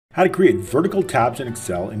How to create vertical tabs in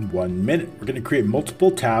Excel in 1 minute. We're going to create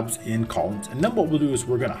multiple tabs in columns, and then what we'll do is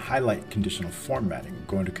we're going to highlight conditional formatting.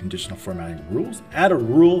 We're going to conditional formatting rules, add a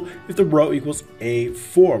rule if the row equals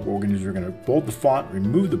A4. What we're going to do is we're going to bold the font,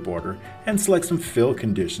 remove the border, and select some fill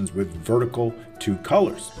conditions with vertical to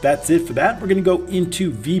colors. That's it for that. We're going to go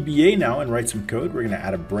into VBA now and write some code. We're going to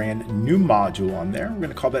add a brand new module on there. We're going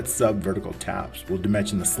to call that sub vertical tabs. We'll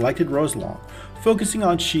dimension the selected rows long, focusing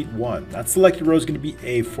on sheet 1. That selected row is going to be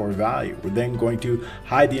A4 value. We're then going to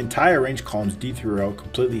hide the entire range, columns D through O,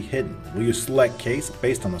 completely hidden. We'll use select case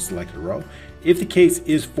based on the selected row. If the case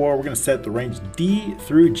is 4, we're going to set the range D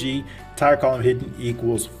through G, entire column hidden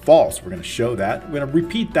equals false. We're going to show that. We're going to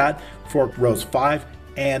repeat that for rows 5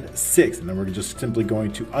 and 6, and then we're just simply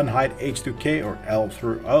going to unhide H through K or L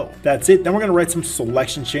through O. That's it. Then we're going to write some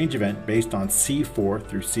selection change event based on C4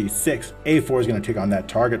 through C6. A4 is going to take on that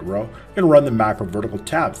target row. We're going to run the macro vertical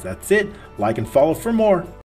tabs. That's it. Like and follow for more.